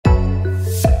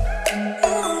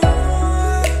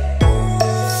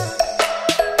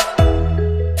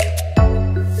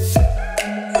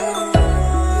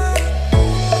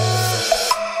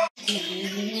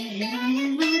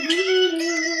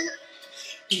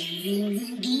I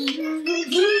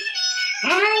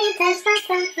touch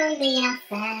myself from the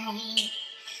outside.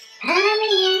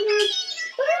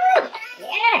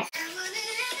 Yes.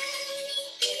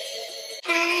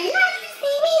 I love to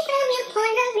see me from your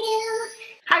point of view.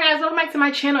 Hi guys, welcome back to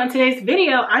my channel. In today's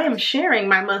video, I am sharing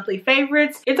my monthly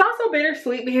favorites. It's also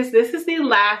bittersweet because this is the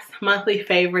last monthly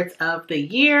favorites of the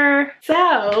year.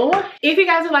 So if you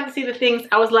guys would like to see the things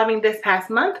I was loving this past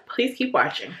month, please keep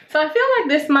watching. So I feel like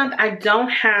this month I don't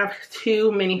have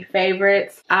too many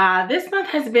favorites. This month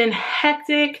has been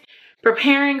hectic.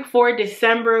 Preparing for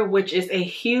December, which is a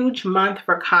huge month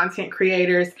for content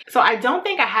creators. So I don't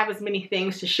think I have as many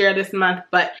things to share this month,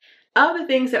 but of the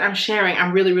things that I'm sharing,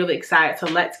 I'm really excited. So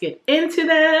let's get into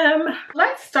them.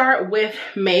 Let's start with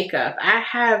makeup. I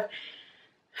have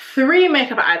 3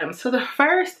 makeup items. So the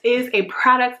first is a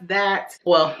product that,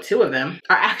 well, 2 of them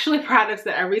are actually products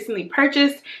that I recently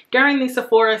purchased during the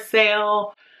Sephora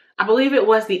sale. I believe it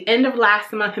was the end of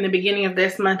last month and the beginning of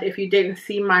this month. If you didn't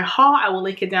see my haul, I will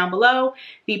link it down below.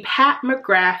 The Pat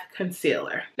McGrath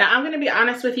concealer. Now, I'm going to be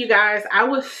honest with you guys. I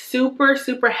was super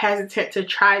hesitant to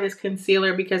try this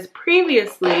concealer because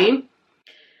previously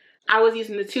I was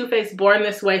using the Too Faced Born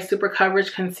This Way Super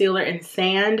Coverage Concealer in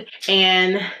Sand.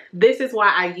 And this is why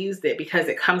I used it, because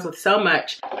it comes with so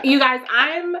much. You guys,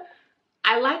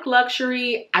 I like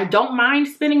luxury. I don't mind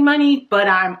spending money, but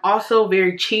I'm also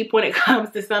very cheap when it comes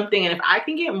to something. And if I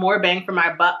can get more bang for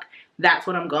my buck, that's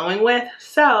what I'm going with.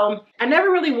 So I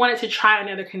never really wanted to try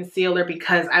another concealer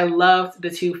because I loved the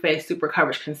Too Faced Super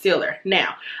Coverage Concealer.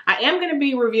 Now, I am going to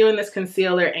be reviewing this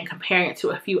concealer and comparing it to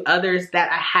a few others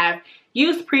that I have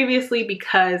used previously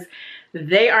because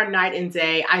they are night and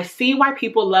day. I see why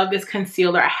people love this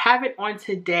concealer. I have it on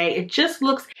today. It just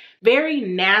looks very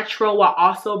natural while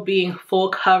also being full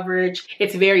coverage.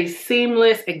 It's very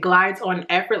seamless. It glides on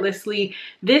effortlessly.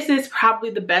 This is probably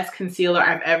the best concealer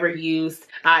I've ever used.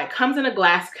 It comes in a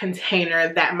glass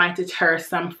container. That might deter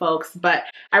some folks, but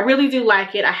I really do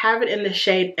like it. I have it in the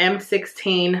shade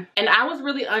M16, and I was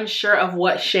really unsure of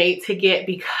what shade to get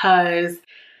because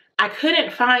I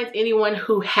couldn't find anyone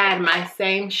who had my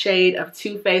same shade of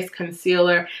Too Faced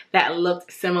concealer that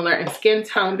looked similar in skin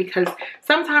tone, because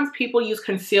sometimes people use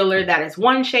concealer that is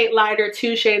 1 shade lighter,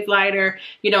 2 shades lighter.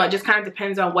 You know, it just kind of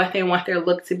depends on what they want their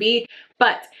look to be.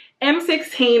 But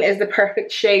M16 is the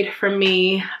perfect shade for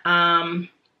me.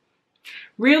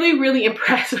 Really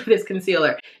impressed with this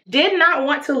concealer. Did not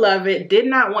want to love it, did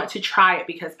not want to try it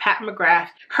because Pat McGrath,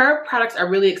 her products are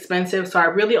really expensive, so I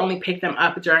really only picked them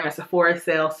up during a Sephora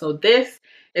sale. So this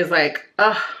is like,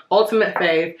 ultimate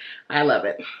fave. I love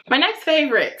it. My next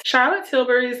favorite, Charlotte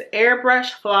Tilbury's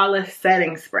Airbrush Flawless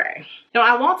Setting Spray. Now,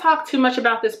 I won't talk too much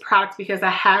about this product because I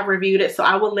have reviewed it, so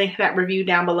I will link that review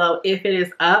down below if it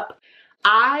is up.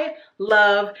 I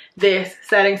love this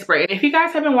setting spray. If you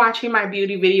guys have been watching my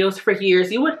beauty videos for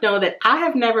years, you would know that I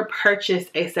have never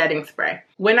purchased a setting spray.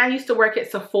 When I used to work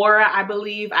at Sephora, I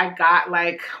believe I got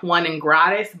like one in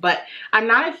gratis, but I'm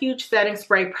not a huge setting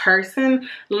spray person.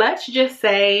 Let's just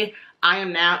say I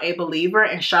am now a believer,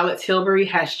 and Charlotte Tilbury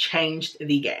has changed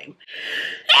the game.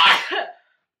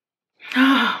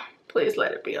 Please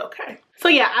let it be okay. So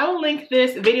yeah, I will link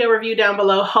this video review down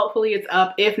below. Hopefully it's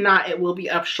up. If not, it will be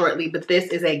up shortly, but this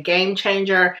is a game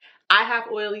changer. I have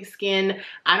oily skin.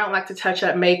 I don't like to touch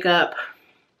up makeup.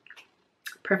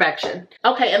 Perfection.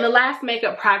 Okay, and the last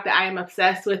makeup product that I am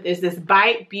obsessed with is this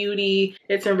Bite Beauty.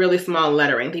 It's in really small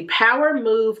lettering. The Power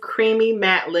Move Creamy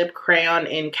Matte Lip Crayon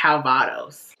in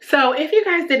Calvados. So if you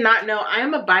guys did not know, I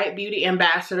am a Bite Beauty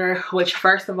ambassador, which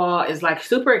first of all is like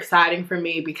super exciting for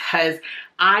me because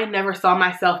I never saw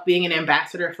myself being an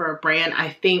ambassador for a brand. I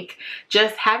think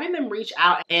just having them reach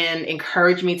out and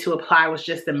encourage me to apply was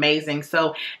just amazing.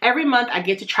 So every month I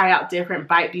get to try out different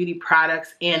Bite Beauty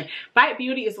products, and Bite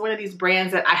Beauty is one of these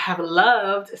brands that I have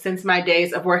loved since my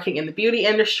days of working in the beauty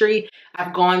industry.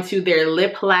 I've gone to their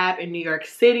lip lab in New York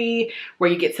City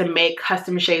where you get to make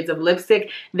custom shades of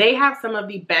lipstick. They have some of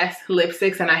the best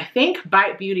lipsticks, and I think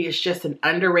Bite Beauty is just an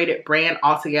underrated brand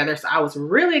altogether. So I was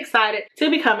really excited to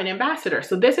become an ambassador.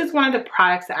 So this is one of the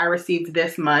products that I received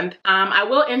this month. I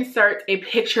will insert a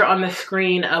picture on the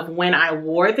screen of when I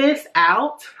wore this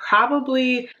out,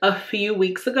 probably a few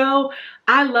weeks ago.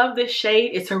 I love this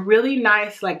shade. It's a really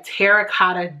nice like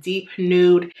terracotta deep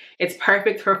nude. It's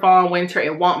perfect for fall and winter.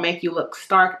 It won't make you look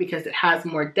stark because it has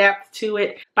more depth to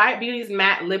it. Bite Beauty's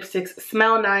matte lipsticks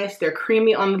smell nice. They're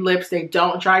creamy on the lips. They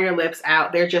don't dry your lips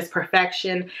out. They're just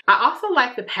perfection. I also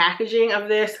like the packaging of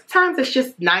this. Sometimes it's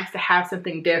just nice to have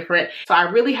something different. So I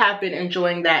really have been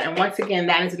enjoying that. And once again,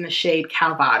 that is in the shade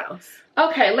Calvados.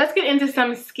 Okay, let's get into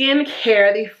some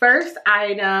skincare. The first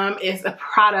item is a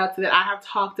product that I have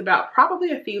talked about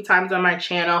probably a few times on my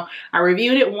channel. I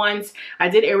reviewed it once. I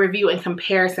did a review and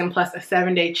comparison plus a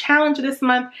 7-day challenge this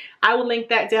month. I will link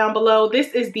that down below.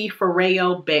 This is the Fore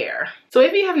BEAR. So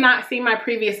if you have not seen my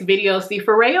previous videos, the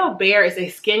Fore BEAR is a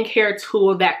skincare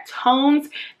tool that tones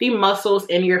the muscles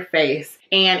in your face.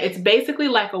 And it's basically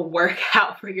like a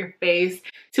workout for your face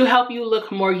to help you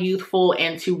look more youthful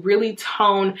and to really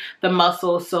tone the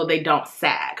muscles so they don't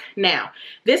sag. Now,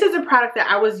 this is a product that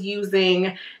I was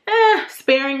using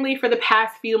sparingly for the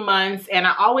past few months, and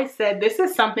I always said this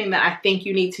is something that I think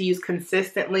you need to use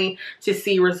consistently to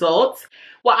see results.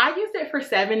 Well, I used it for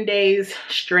 7 days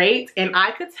straight and I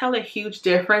could tell a huge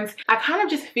difference. I kind of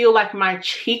just feel like my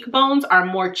cheekbones are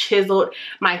more chiseled.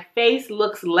 My face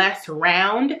looks less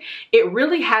round. It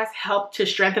really has helped to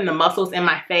strengthen the muscles in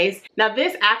my face. Now,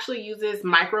 this actually uses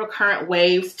microcurrent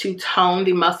waves to tone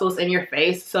the muscles in your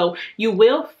face. So you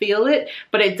will feel it,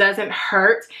 but it doesn't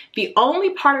hurt. The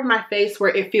only part of my face where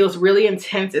it feels really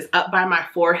intense is up by my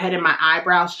forehead and my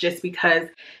eyebrows, just because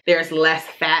there's less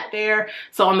fat there.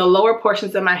 So on the lower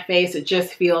portions of my face, it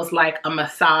just feels like a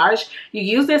massage. You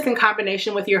use this in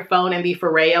combination with your phone and the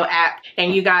Foreo app.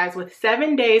 And you guys, with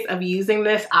 7 days of using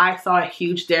this, I saw a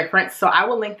huge difference. So I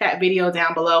will link that video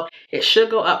down below. It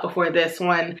should go up before this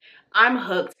one. I'm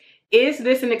hooked. Is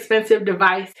this an expensive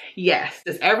device? Yes.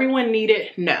 Does everyone need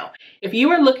it? No. If you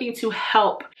are looking to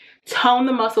help tone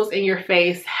the muscles in your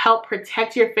face, help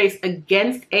protect your face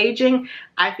against aging,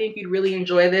 I think you'd really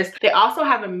enjoy this. They also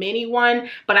have a mini one,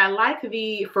 but I like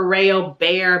the Foreo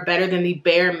BEAR better than the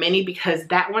BEAR Mini because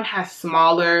that one has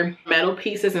smaller metal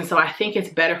pieces, and so I think it's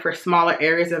better for smaller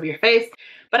areas of your face.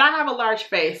 But I have a large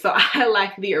face, so I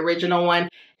like the original one,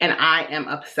 and I am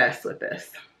obsessed with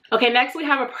this. Okay, next we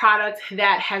have a product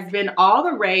that has been all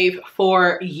the rave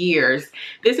for years.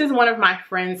 This is one of my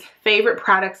friend's favorite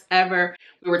products ever.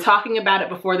 We were talking about it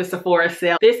before the Sephora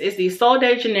sale. This is the Sol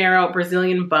de Janeiro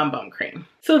Brazilian Bum Bum Cream.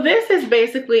 So this is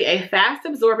basically a fast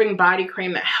absorbing body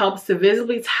cream that helps to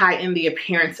visibly tighten the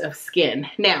appearance of skin.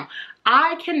 Now,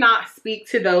 I cannot speak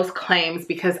to those claims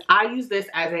because I use this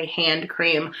as a hand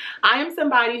cream. I am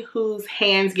somebody whose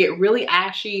hands get really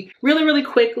ashy really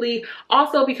quickly.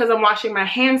 Also, because I'm washing my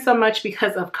hands so much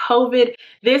because of COVID,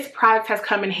 this product has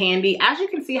come in handy. As you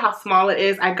can see how small it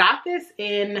is, I got this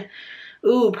in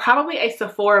probably a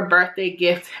Sephora birthday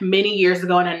gift many years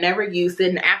ago, and I never used it.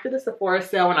 And after the Sephora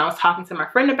sale, when I was talking to my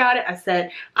friend about it, I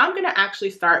said, I'm gonna actually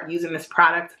start using this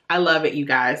product. I love it, you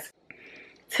guys.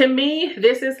 To me,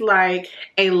 this is like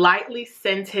a lightly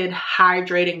scented,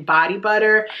 hydrating body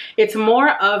butter. It's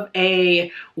more of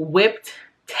a whipped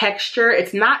texture.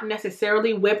 It's not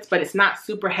necessarily whipped, but it's not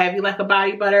super heavy like a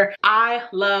body butter. I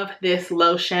love this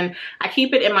lotion. I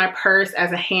keep it in my purse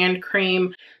as a hand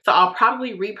cream, so I'll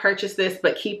probably repurchase this,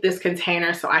 but keep this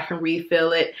container so I can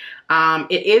refill it.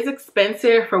 It is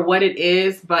expensive for what it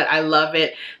is, but I love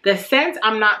it. The scent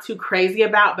I'm not too crazy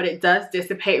about, but it does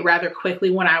dissipate rather quickly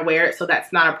when I wear it, so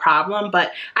that's not a problem.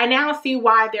 But I now see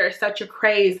why there is such a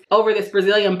craze over this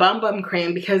Brazilian Bum Bum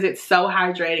Cream, because it's so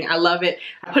hydrating. I love it.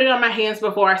 I put it on my hands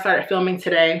before I started filming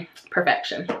today.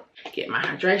 Perfection. Get my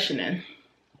hydration in.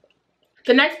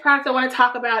 The next product I want to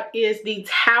talk about is the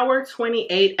Tower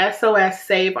 28 SOS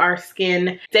Save Our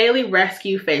Skin Daily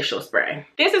Rescue Facial Spray.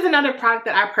 This is another product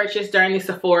that I purchased during the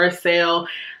Sephora sale.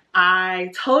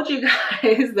 I told you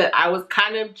guys that I was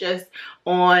kind of just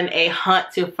on a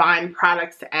hunt to find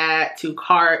products to add to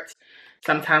cart.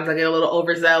 Sometimes I get a little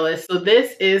overzealous. So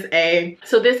this is a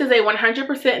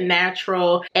 100%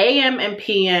 natural AM and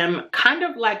PM kind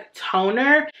of like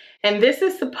toner. And this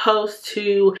is supposed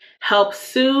to help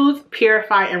soothe,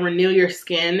 purify, and renew your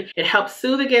skin. It helps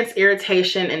soothe against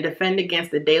irritation and defend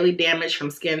against the daily damage from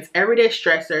skin's everyday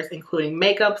stressors, including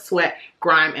makeup, sweat,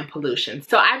 grime, and pollution.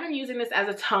 So I've been using this as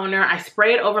a toner. I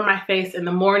spray it over my face in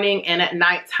the morning and at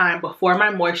nighttime before my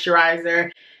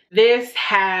moisturizer. This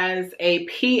has a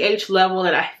pH level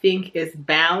that I think is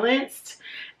balanced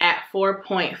at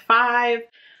 4.5.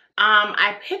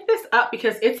 I picked this up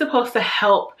because it's supposed to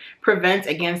help prevent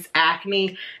against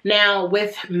acne. Now,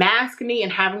 with maskne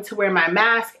and having to wear my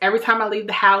mask every time I leave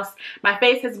the house, my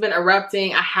face has been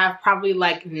erupting. I have probably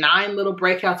like 9 little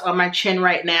breakouts on my chin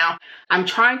right now. I'm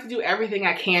trying to do everything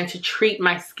I can to treat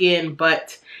my skin,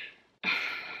 but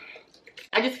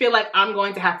I just feel like I'm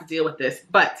going to have to deal with this.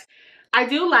 But I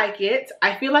do like it.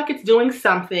 I feel like it's doing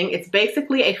something. It's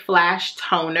basically a flash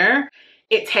toner.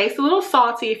 It tastes a little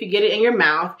salty if you get it in your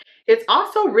mouth. It's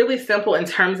also really simple in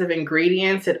terms of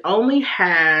ingredients. It only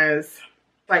has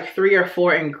like 3 or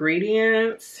 4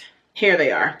 ingredients. Here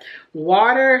they are.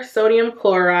 Water, sodium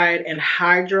chloride, and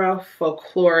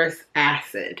hydrofluoric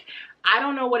acid. I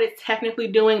don't know what it's technically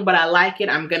doing, but I like it.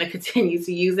 I'm going to continue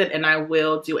to use it, and I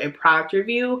will do a product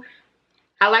review.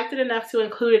 I liked it enough to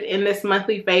include it in this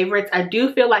monthly favorites. I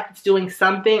do feel like it's doing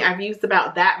something. I've used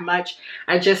about that much.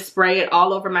 I just spray it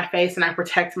all over my face and I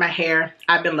protect my hair.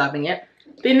 I've been loving it.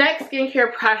 The next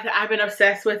skincare product that I've been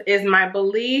obsessed with is my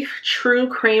Belief True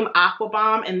Cream Aqua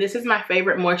Bomb, and this is my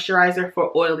favorite moisturizer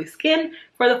for oily skin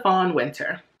for the fall and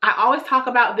winter. I always talk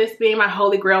about this being my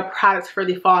holy grail product for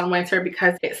the fall and winter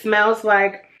because it smells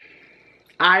like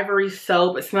ivory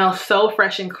soap. It smells so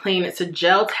fresh and clean. It's a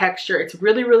gel texture. It's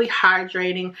really, really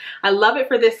hydrating. I love it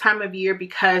for this time of year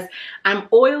because I'm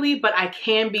oily, but I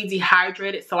can be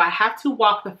dehydrated. So I have to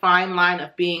walk the fine line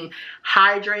of being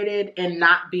hydrated and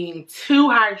not being too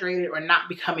hydrated or not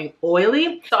becoming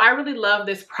oily. So I really love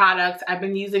this product. I've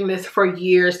been using this for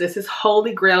years. This is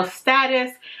holy grail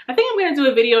status. I think I'm going to do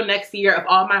a video next year of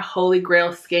all my holy grail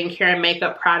skincare and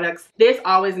makeup products. This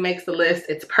always makes the list.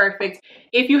 It's perfect.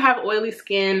 If you have oily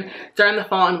skin during the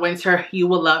fall and winter, you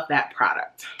will love that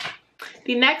product.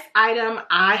 The next item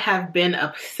I have been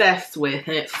obsessed with,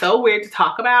 and it's so weird to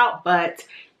talk about, but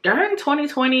during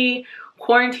 2020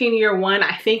 quarantine year one,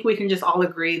 I think we can just all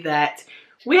agree that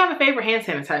we have a favorite hand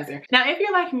sanitizer. Now, if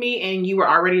you're like me and you were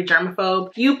already a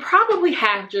germaphobe, you probably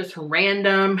have just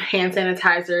random hand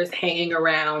sanitizers hanging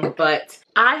around, but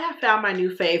I have found my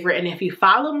new favorite, and if you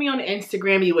follow me on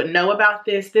Instagram, you would know about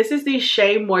this. This is the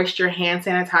Shea Moisture hand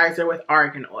sanitizer with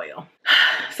argan oil.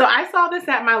 So I saw this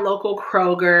at my local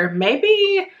Kroger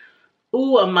maybe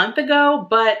a month ago,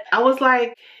 but I was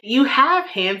like, you have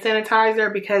hand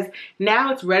sanitizer because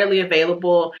now it's readily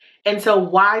available, and so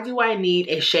why do I need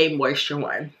a Shea Moisture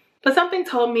one? But something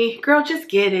told me, girl, just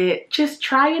get it, just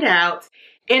try it out,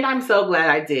 and I'm so glad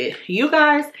I did. You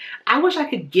guys, I wish I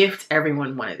could gift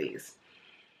everyone one of these.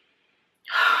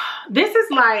 This is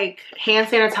like hand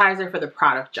sanitizer for the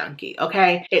product junkie,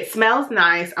 okay? It smells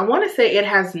nice. I want to say it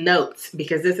has notes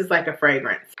because this is like a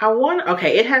fragrance.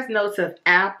 Okay, it has notes of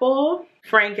apple,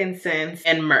 frankincense,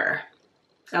 and myrrh,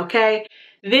 okay?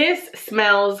 This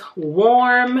smells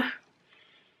warm.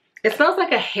 It smells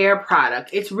like a hair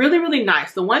product. It's really, really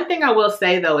nice. The one thing I will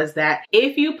say though is that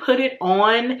if you put it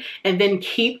on and then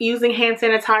keep using hand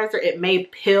sanitizer, it may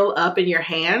pill up in your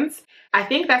hands. I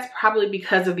think that's probably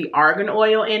because of the argan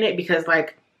oil in it, because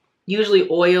like usually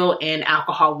oil and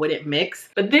alcohol wouldn't mix.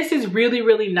 But this is really,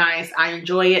 really nice. I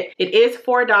enjoy it. It is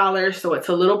 $4, so it's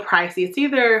a little pricey. It's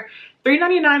either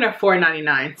 $3.99 or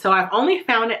 $4.99. So I've only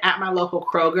found it at my local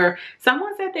Kroger.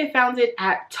 Someone said they found it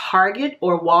at Target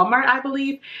or Walmart, I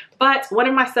believe. But one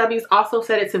of my subbies also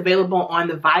said it's available on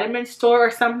the vitamin store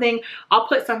or something. I'll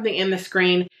put something in the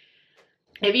screen.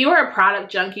 If you are a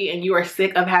product junkie and you are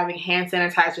sick of having hand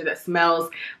sanitizer that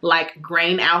smells like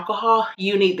grain alcohol,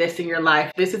 you need this in your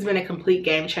life. This has been a complete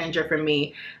game changer for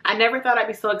me. I never thought I'd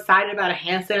be so excited about a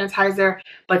hand sanitizer,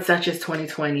 but such is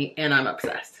 2020 and I'm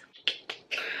obsessed.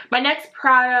 My next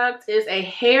product is a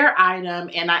hair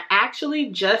item, and I actually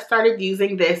just started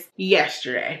using this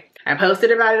yesterday. I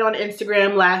posted about it on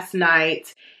Instagram last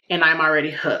night and I'm already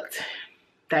hooked.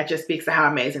 That just speaks to how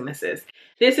amazing this is.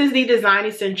 This is the Design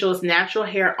Essentials Natural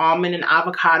Hair Almond and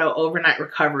Avocado Overnight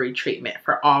Recovery Treatment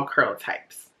for all curl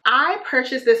types. I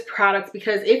purchased this product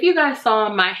because if you guys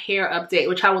saw my hair update,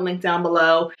 which I will link down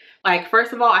below, like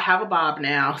first of all, I have a bob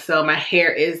now, so my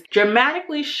hair is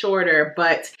dramatically shorter,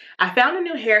 but I found a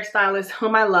new hairstylist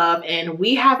whom I love, and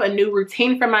we have a new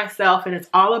routine for myself, and it's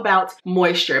all about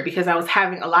moisture because I was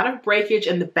having a lot of breakage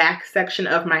in the back section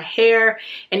of my hair,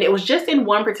 and it was just in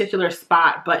one particular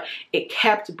spot, but it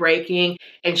kept breaking.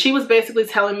 And she was basically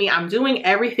telling me I'm doing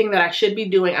everything that I should be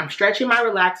doing. I'm stretching my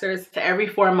relaxers to every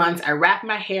 4 months. I wrap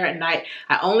my hair at night.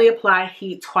 I only apply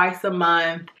heat twice a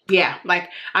month. Yeah, like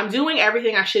I'm doing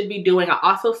everything I should be doing. I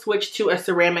also switched to a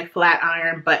ceramic flat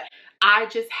iron, but I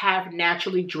just have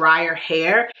naturally drier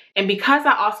hair. And because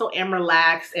I also am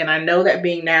relaxed and I know that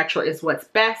being natural is what's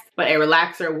best, but a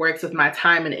relaxer works with my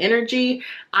time and energy,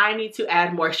 I need to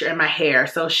add moisture in my hair.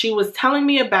 So she was telling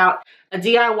me about a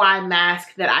DIY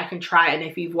mask that I can try, and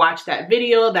if you've watched that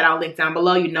video that I'll link down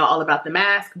below, you know all about the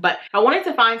mask. But I wanted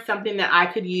to find something that I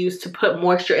could use to put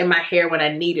moisture in my hair when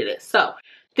I needed it. So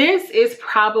this is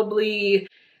probably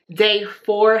day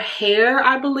 4 hair,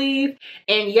 I believe,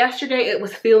 and yesterday it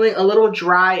was feeling a little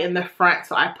dry in the front,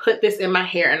 so I put this in my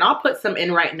hair, and I'll put some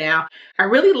in right now. I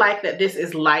really like that this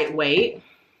is lightweight.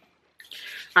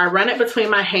 I run it between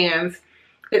my hands.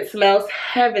 It smells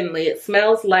heavenly. It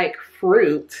smells like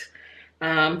fruit.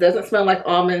 Doesn't smell like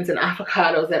almonds and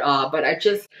avocados at all, but I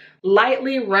just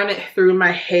lightly run it through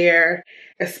my hair,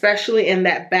 especially in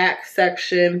that back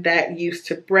section that used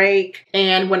to break.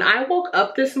 And when I woke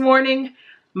up this morning,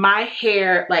 my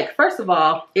hair, like, first of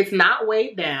all, it's not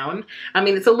weighed down. I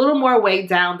mean, it's a little more weighed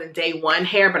down than day one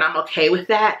hair, but I'm okay with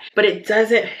that. But it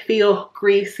doesn't feel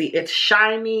greasy. It's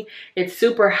shiny. It's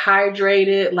super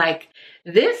hydrated. Like,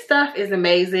 this stuff is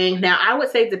amazing. Now, I would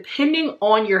say depending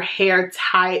on your hair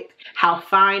type, how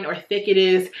fine or thick it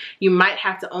is, you might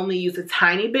have to only use a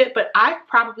tiny bit, but I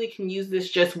probably can use this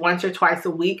just once or twice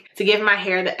a week to give my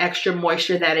hair the extra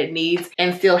moisture that it needs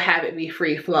and still have it be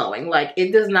free flowing. Like,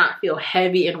 it does not feel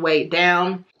heavy and weighed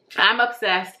down. I'm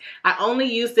obsessed. I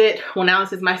only used it, well, now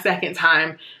this is my second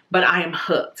time, but I am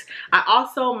hooked. I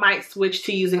also might switch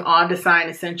to using all Design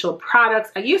Essential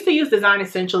products. I used to use Design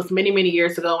Essentials many, many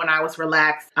years ago when I was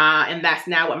relaxed, and that's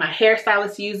now what my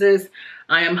hairstylist uses.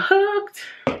 I am hooked.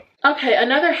 Okay,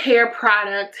 another hair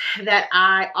product that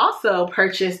I also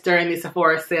purchased during the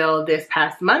Sephora sale this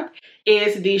past month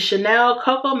is the Chanel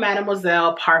Coco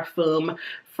Mademoiselle Parfum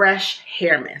Fresh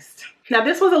Hair Mist. Now,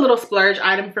 this was a little splurge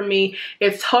item for me.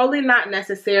 It's totally not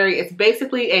necessary. It's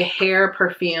basically a hair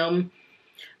perfume,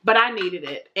 but I needed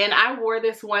it. And I wore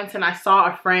this once and I saw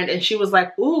a friend and she was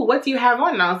like, ooh, what do you have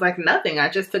on? And I was like, nothing, I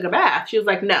just took a bath. She was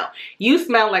like, no, you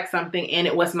smell like something, and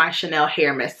it was my Chanel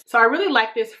hair mist. So I really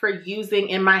like this for using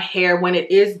in my hair when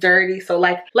it is dirty. So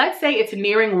like, let's say it's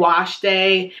nearing wash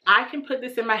day. I can put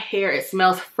this in my hair. It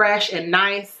smells fresh and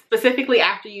nice, specifically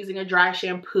after using a dry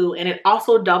shampoo, and it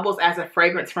also doubles as a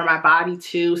fragrance for my body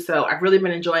too. So I've really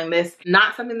been enjoying this.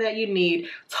 Not something that you need,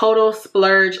 total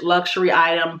splurge luxury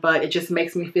item, but it just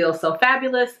makes me feel so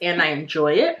fabulous and I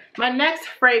enjoy it. My next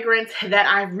fragrance that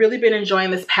I've really been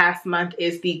enjoying this past month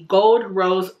is the Gold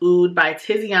Rose Oud by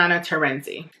Tiziana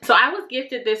Terenzi. So I was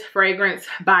gifted this fragrance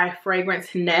by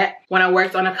Fragrance Net when I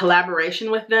worked on a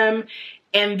collaboration with them.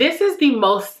 And this is the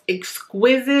most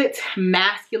exquisite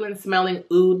masculine smelling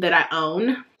oud that I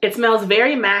own. It smells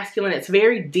very masculine. It's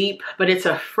very deep, but it's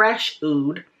a fresh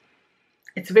oud.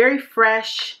 It's very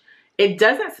fresh. It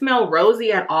doesn't smell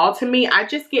rosy at all to me. I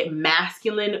just get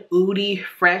masculine, oudy,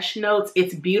 fresh notes.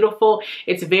 It's beautiful.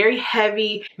 It's very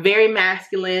heavy, very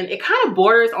masculine. It kind of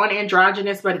borders on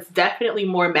androgynous, but it's definitely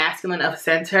more masculine of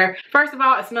center. First of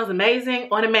all, it smells amazing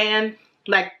on a man.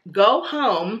 Like, go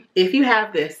home if you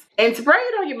have this and spray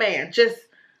it on your man. Just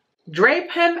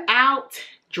drape him out,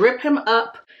 drip him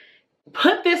up,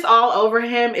 put this all over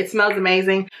him. It smells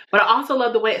amazing, but I also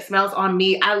love the way it smells on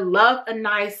me. I love a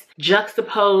nice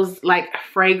juxtaposed like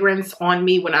fragrance on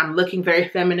me when I'm looking very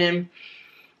feminine.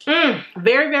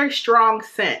 Very, very strong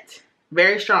scent.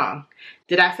 Very strong.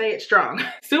 Did I say it's strong?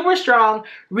 Super strong,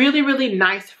 really, really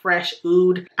nice, fresh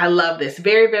oud. I love this.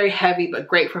 Very, very heavy, but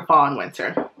great for fall and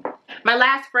winter. My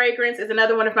last fragrance is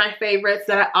another one of my favorites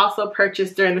that I also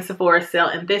purchased during the Sephora sale,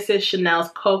 and this is Chanel's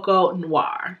Coco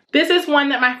Noir. This is one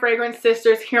that my fragrance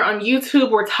sisters here on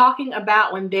YouTube were talking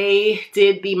about when they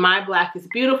did the My Black is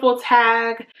Beautiful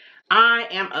tag. I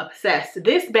am obsessed.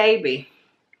 This baby,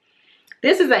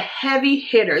 this is a heavy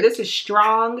hitter. This is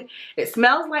strong. It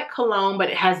smells like cologne, but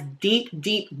it has deep,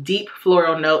 deep, deep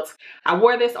floral notes. I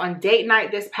wore this on date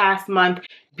night this past month.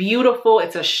 Beautiful.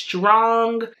 It's a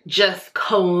strong, just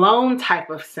cologne type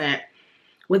of scent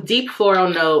with deep floral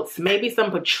notes, maybe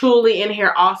some patchouli in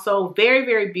here also. Very,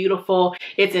 very beautiful.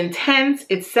 It's intense,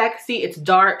 it's sexy, it's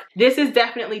dark. This is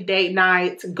definitely date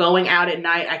night, going out at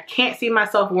night. I can't see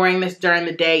myself wearing this during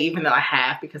the day, even though I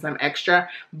have because I'm extra.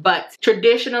 But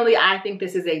traditionally, I think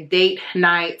this is a date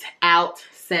night out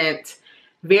scent.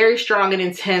 Very strong and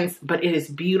intense, but it is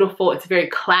beautiful. It's very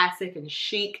classic and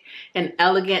chic and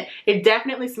elegant. It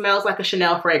definitely smells like a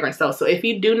Chanel fragrance though. So if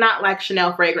you do not like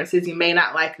Chanel fragrances, you may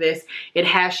not like this. It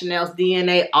has Chanel's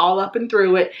DNA all up and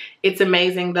through it. It's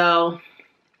amazing though.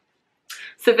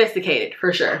 Sophisticated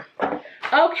for sure.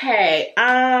 Okay,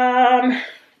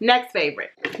 next favorite,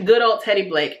 good old Teddy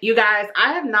Blake. You guys,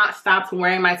 I have not stopped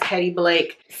wearing my Teddy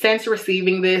Blake since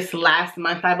receiving this last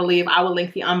month, I believe. I will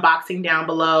link the unboxing down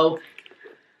below.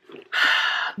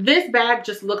 This bag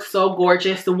just looks so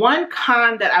gorgeous. The one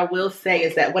con that I will say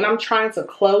is that when I'm trying to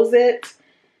close it,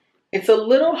 it's a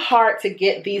little hard to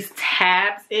get these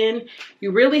tabs in.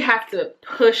 You really have to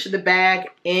push the bag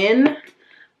in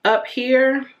up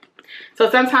here. So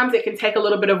sometimes it can take a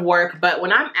little bit of work, but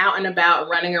when I'm out and about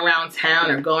running around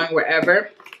town or going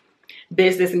wherever,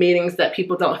 business meetings that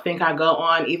people don't think I go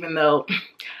on, even though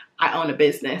I own a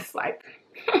business, like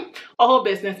a whole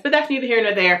business, but that's neither here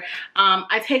nor there.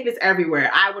 I take this everywhere.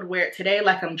 I would wear it today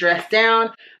like I'm dressed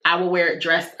down. I will wear it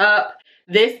dressed up.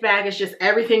 This bag is just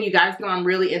everything. You guys know I'm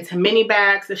really into mini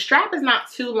bags. The strap is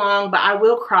not too long, but I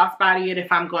will crossbody it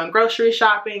if I'm going grocery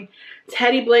shopping.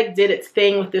 Teddy Blake did its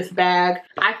thing with this bag.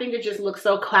 I think it just looks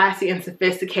so classy and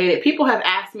sophisticated. People have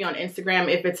asked me on Instagram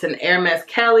if it's an Hermes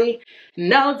Kelly.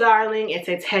 No, darling, it's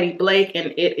a Teddy Blake, and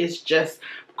it is just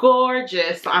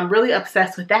gorgeous. So I'm really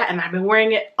obsessed with that, and I've been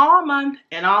wearing it all month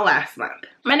and all last month.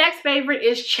 My next favorite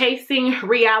is Chasing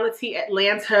Reality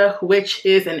Atlanta, which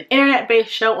is an internet-based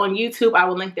show on YouTube. I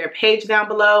will link their page down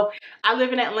below. I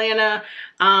live in Atlanta.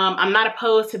 I'm not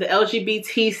opposed to the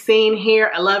LGBT scene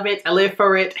here. I love it. I live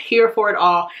for it. Here for it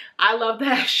all. I love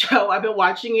that show. I've been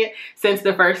watching it since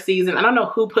the first season. I don't know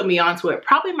who put me onto it.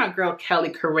 Probably my girl Kelly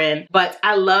Corinne. But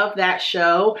I love that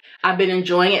show. I've been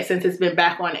enjoying it since it's been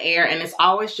back on air. And it's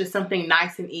always just something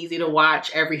nice and easy to watch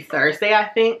every Thursday, I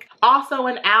think. Also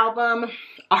an album,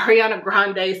 Ariana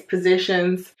Grande's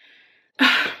Positions.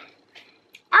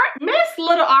 Miss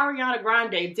Little Ariana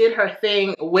Grande did her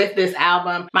thing with this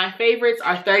album. My favorites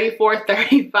are 34,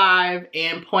 35,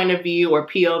 and Point of View or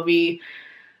POV.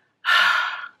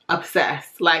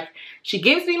 Obsessed. Like, she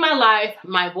gives me my life.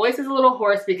 My voice is a little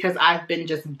hoarse because I've been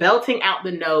just belting out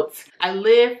the notes. I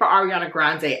live for Ariana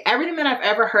Grande. Everything that I've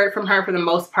ever heard from her, for the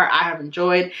most part, I have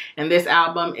enjoyed, and this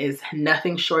album is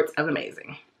nothing short of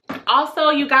amazing. Also,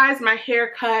 you guys, my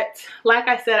haircut. Like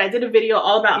I said, I did a video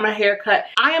all about my haircut.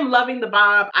 I am loving the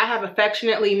bob. I have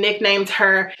affectionately nicknamed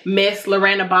her Miss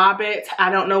Lorena Bobbitt.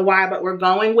 I don't know why, but we're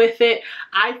going with it.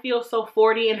 I feel so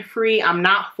 40 and free. I'm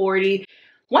not 40.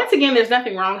 Once again, there's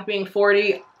nothing wrong with being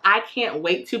 40. I can't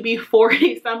wait to be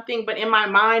 40 something, but in my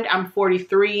mind, I'm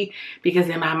 43 because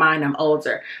in my mind, I'm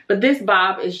older. But this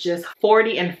bob is just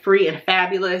 40 and free and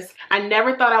fabulous. I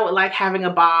never thought I would like having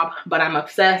a bob, but I'm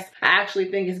obsessed. I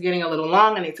actually think it's getting a little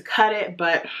long. I need to cut it,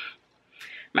 but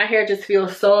my hair just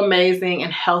feels so amazing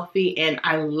and healthy, and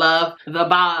I love the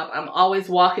bob. I'm always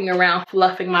walking around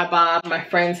fluffing my bob. My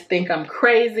friends think I'm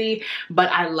crazy,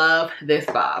 but I love this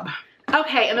bob.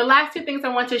 Okay, and the last two things I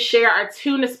want to share are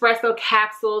two Nespresso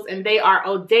capsules, and they are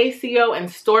Odacio and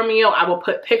Stormio. I will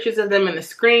put pictures of them in the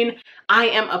screen. I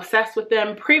am obsessed with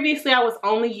them. Previously, I was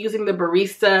only using the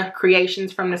barista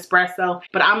creations from Nespresso,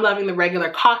 but I'm loving the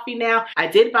regular coffee now. I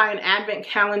did buy an advent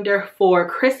calendar for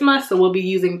Christmas, so we'll be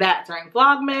using that during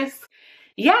Vlogmas.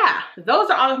 Yeah, those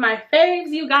are all of my faves,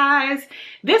 you guys.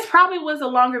 This probably was a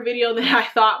longer video than I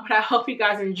thought, but I hope you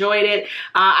guys enjoyed it.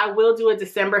 I will do a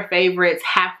December favorites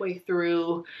halfway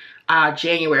through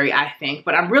January, I think.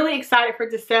 But I'm really excited for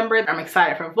December. I'm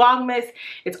excited for Vlogmas.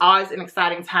 It's always an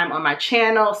exciting time on my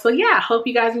channel. So yeah, I hope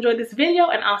you guys enjoyed this video,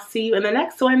 and I'll see you in the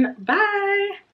next one. Bye!